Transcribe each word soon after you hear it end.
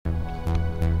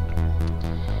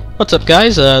What's up,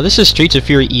 guys? This is Streets of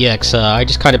Fury EX. I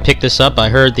just kind of picked this up. I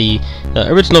heard the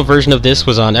original version of this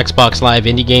was on Xbox Live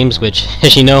Indie Games, which,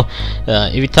 as you know,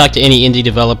 if you talk to any indie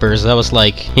developers, that was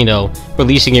like,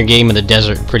 releasing your game in the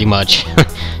desert, pretty much.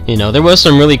 There was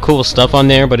some really cool stuff on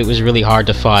there, but it was really hard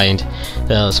to find.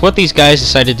 So what these guys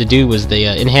decided to do was they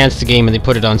enhanced the game and they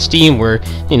put it on Steam, where,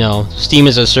 Steam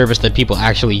is a service that people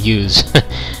actually use.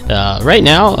 Right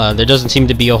now, there doesn't seem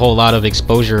to be a whole lot of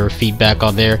exposure or feedback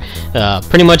on there.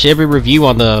 Pretty much every review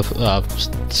on the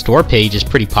store page is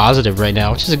pretty positive right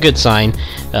now, which is a good sign.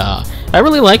 I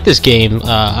really like this game.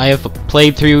 I have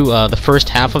played through the first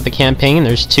half of the campaign.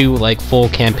 There's two full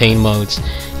campaign modes.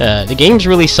 The game's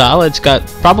really solid. It's got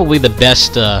probably the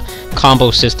best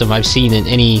combo system I've seen in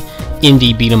any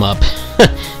indie beat 'em up.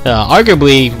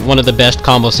 Arguably one of the best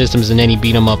combo systems in any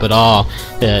beat 'em up at all,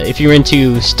 if you're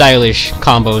into stylish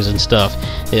combos and stuff.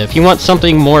 If you want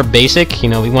something more basic,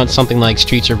 we want something like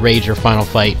Streets of Rage or Final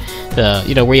Fight,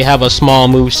 where you have a small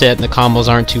move set and the combos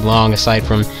aren't too long, aside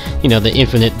from the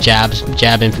infinite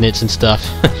jab infinites and stuff.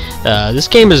 This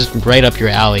game is right up your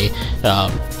alley.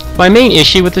 My main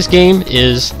issue with this game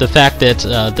is the fact that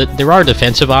there are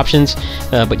defensive options,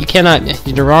 but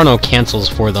there are no cancels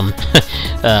for them.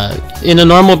 In a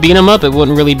normal beat 'em up, it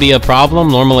wouldn't really be a problem.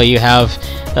 Normally you have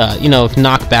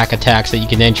knockback attacks that you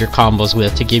can end your combos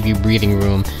with to give you breathing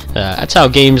room. That's how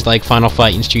games like Final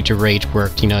Fight and Streets of Rage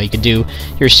worked. You could do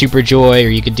your Super Joy, or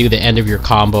you could do the end of your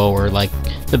combo, or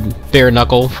the bare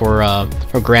knuckle for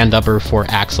or grand upper for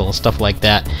Axel, stuff like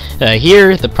that.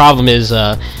 Here the problem is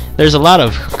there's a lot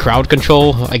of crowd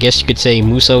control, I guess you could say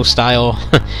Muso style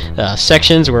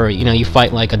sections where you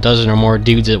fight like a dozen or more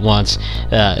dudes at once.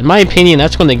 In my opinion,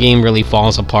 that's when the game really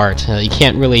falls apart. You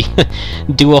can't really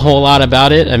do a whole lot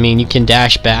about it. I mean, you can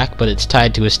dash back, but it's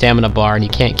tied to a stamina bar and you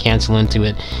can't cancel into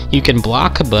it. You can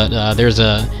block, but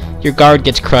your guard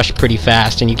gets crushed pretty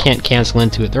fast and you can't cancel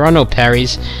into it. There are no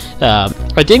parries.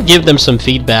 I did give them some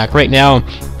feedback. Right now,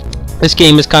 this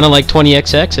game is kind of like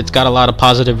 20XX. It's got a lot of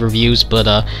positive reviews,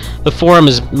 but the forum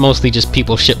is mostly just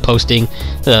people shitposting.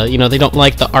 They don't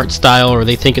like the art style, or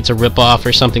they think it's a ripoff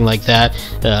or something like that.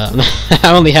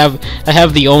 I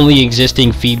have the only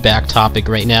existing feedback topic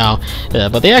right now,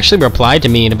 but they actually replied to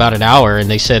me in about an hour, and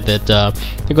they said that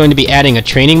they're going to be adding a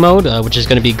training mode, which is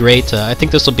going to be great. I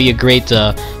think this will be a great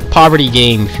poverty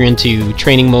game if you're into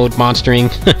training mode, monstering,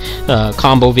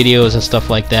 combo videos and stuff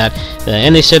like that.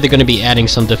 And they said they're going to be adding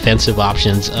some defensive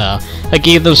options. I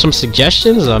gave them some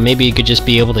suggestions. Maybe you could just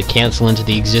be able to cancel into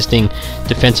the existing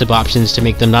defensive options to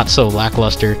make them not so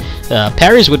lackluster.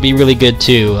 Parries would be really good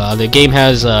too. The game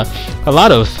has a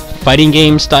lot of fighting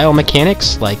game style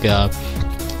mechanics, like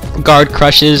guard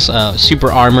crushes,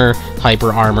 super armor,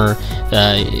 hyper armor,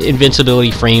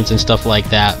 invincibility frames and stuff like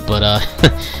that, but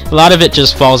a lot of it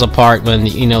just falls apart when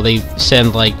they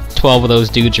send like 12 of those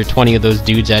dudes or 20 of those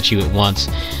dudes at you at once.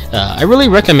 I really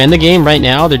recommend the game right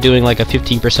now. They're doing like a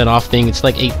 15% off thing. It's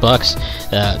like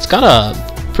 $8. It's got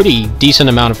a pretty decent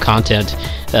amount of content.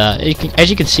 As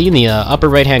you can see in the upper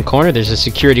right hand corner, there's a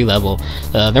security level.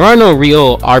 There are no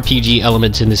real RPG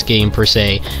elements in this game per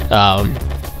se.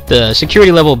 The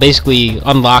security level basically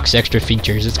unlocks extra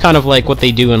features. It's kind of like what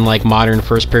they do in like modern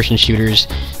first-person shooters.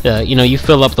 You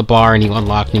fill up the bar and you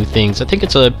unlock new things. I think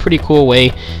it's a pretty cool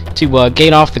way to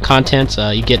gate off the content.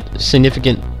 You get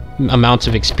significant amounts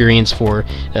of experience for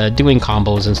doing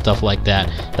combos and stuff like that.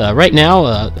 Right now,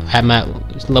 I'm at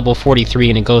level 43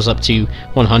 and it goes up to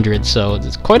 100, so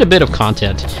it's quite a bit of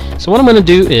content. So what I'm going to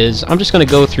do is I'm just going to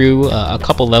go through a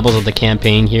couple levels of the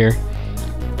campaign here.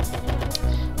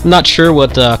 I'm not sure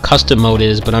what custom mode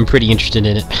is, but I'm pretty interested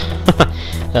in it.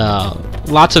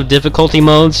 Lots of difficulty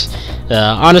modes.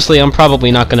 Honestly, I'm probably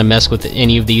not going to mess with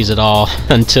any of these at all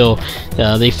until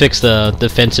they fix the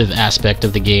defensive aspect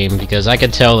of the game, because I can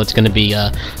tell it's going to be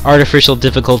artificial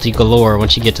difficulty galore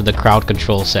once you get to the crowd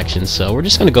control section. So we're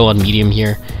just going to go on medium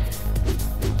here.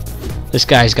 This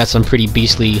guy's got some pretty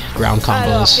beastly ground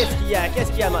combos.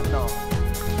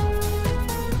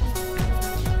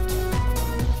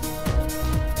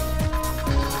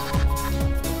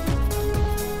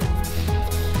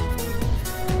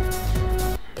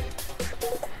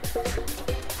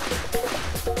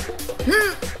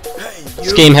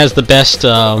 This game has the best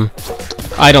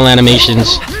idle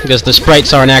animations, because the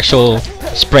sprites aren't actual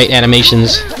sprite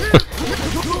animations.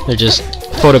 They're just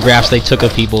photographs they took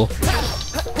of people.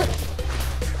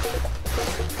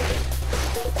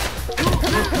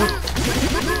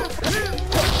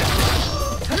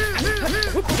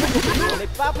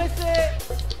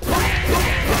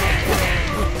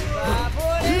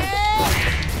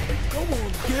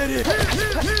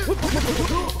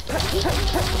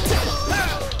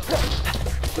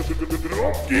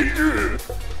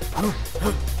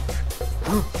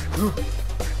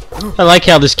 I like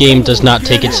how this game does not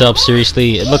take itself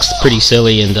seriously. It looks pretty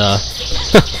silly, and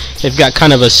they've got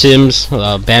kind of a Sims,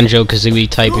 Banjo-Kazooie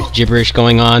type of gibberish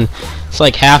going on. It's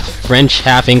like half French,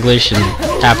 half English, and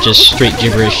half just straight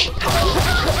gibberish.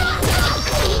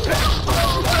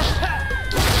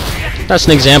 That's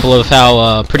an example of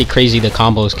how pretty crazy the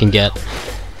combos can get.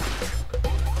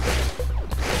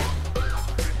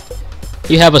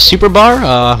 You have a super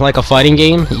bar, like a fighting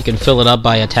game. You can fill it up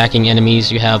by attacking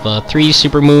enemies. You have 3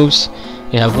 super moves.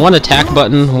 You have 1 attack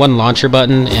button, 1 launcher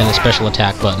button, and a special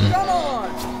attack button.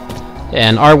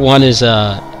 And R1 is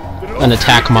an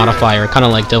attack modifier, kind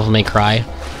of like Devil May Cry.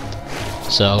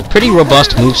 So, pretty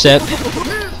robust moveset.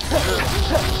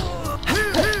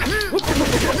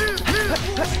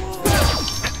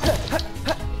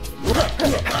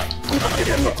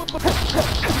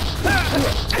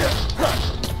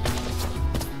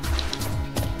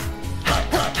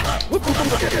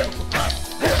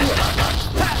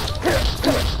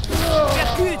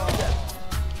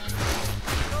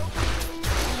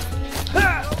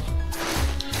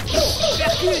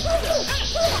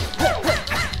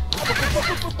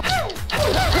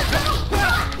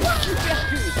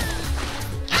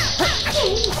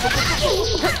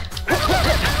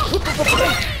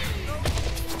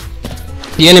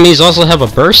 The enemies also have a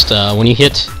burst. When you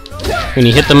hit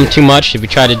them too much, if you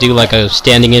try to do like a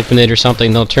standing infinite or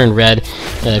something, they'll turn red.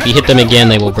 If you hit them again,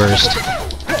 they will burst.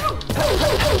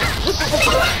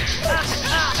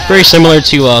 Very similar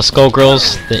to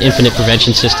Skullgirls, the infinite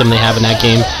prevention system they have in that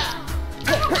game.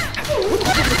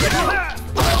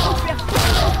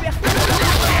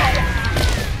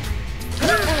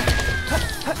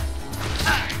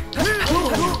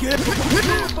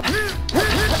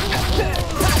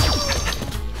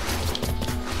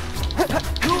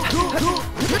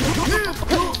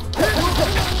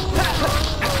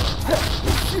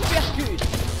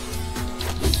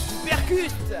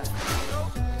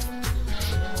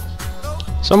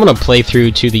 So I'm gonna play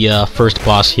through to the first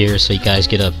boss here, so you guys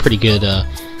get a pretty good,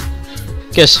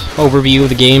 overview of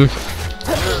the game.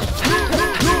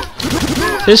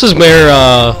 This is where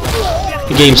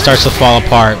the game starts to fall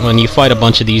apart, when you fight a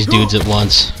bunch of these dudes at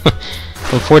once.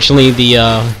 Unfortunately, the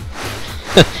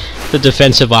the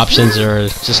defensive options are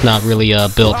just not really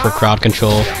built for crowd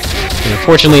control. And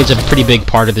unfortunately, it's a pretty big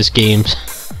part of this game.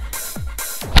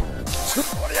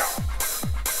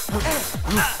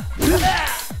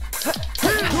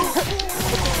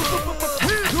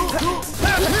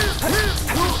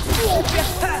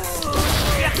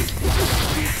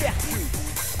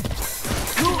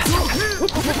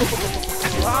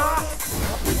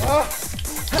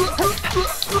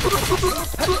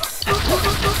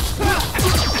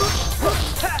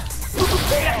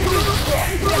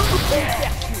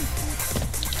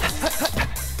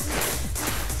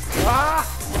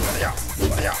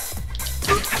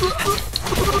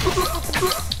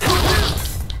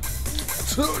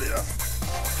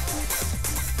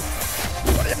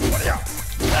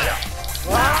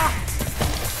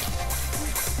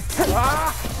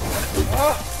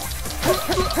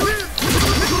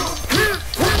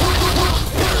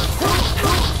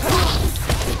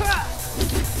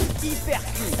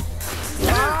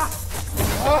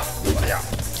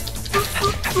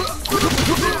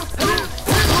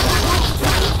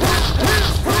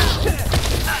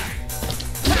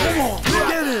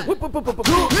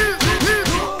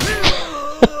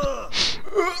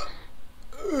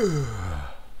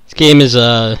 This game is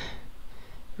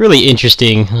really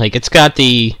interesting. Like, it's got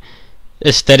the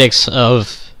aesthetics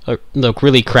of the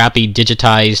really crappy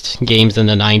digitized games in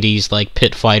the 90s, like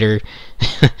Pit Fighter.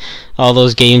 All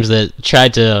those games that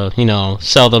tried to, you know,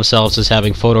 sell themselves as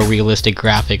having photorealistic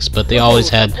graphics, but they always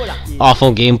had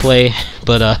awful gameplay.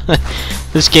 But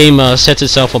this game sets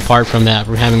itself apart from that,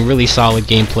 for having really solid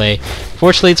gameplay.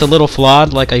 Fortunately, it's a little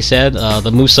flawed, like I said.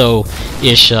 The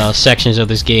Musou-ish sections of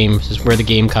this game is where the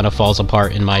game kind of falls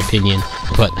apart, in my opinion.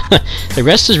 But the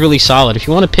rest is really solid. If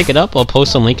you want to pick it up, I'll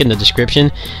post a link in the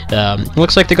description.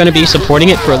 Looks like they're going to be supporting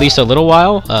it for at least a little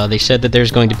while. They said that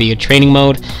there's going to be a training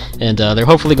mode, and they're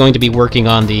hopefully going to be working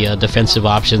on the defensive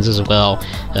options as well.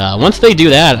 Once they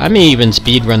do that, I may even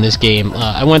speedrun this game.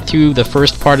 I went through the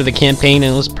first part of the campaign,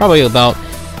 and it was probably about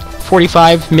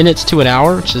 45 minutes to an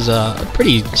hour, which is a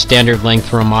pretty standard length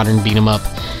for a modern beat-em-up.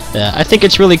 I think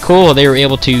it's really cool they were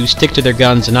able to stick to their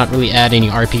guns and not really add any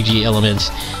RPG elements.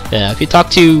 If you talk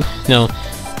to, you know,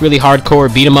 really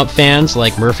hardcore beat-em-up fans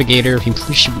like Murphigator, you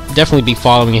should definitely be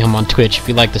following him on Twitch if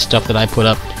you like the stuff that I put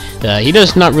up. He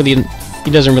doesn't really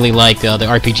like the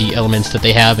RPG elements that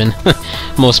they have in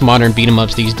most modern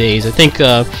beat-em-ups these days. I think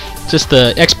just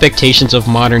the expectations of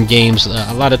modern games.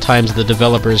 A lot of times the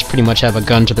developers pretty much have a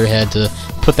gun to their head to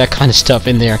put that kind of stuff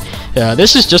in there.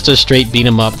 This is just a straight beat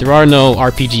 'em up. There are no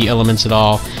RPG elements at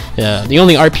all. The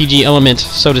only RPG element,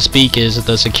 so to speak, is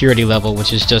the security level,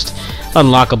 which is just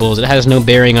unlockables. It has no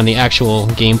bearing on the actual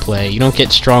gameplay. You don't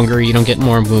get stronger, you don't get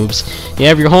more moves. You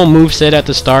have your whole move set at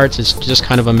the start. It's just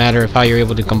kind of a matter of how you're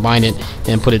able to combine it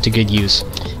and put it to good use.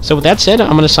 So with that said,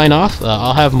 I'm going to sign off.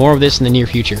 I'll have more of this in the near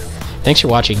future. Thanks for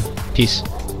watching. Peace.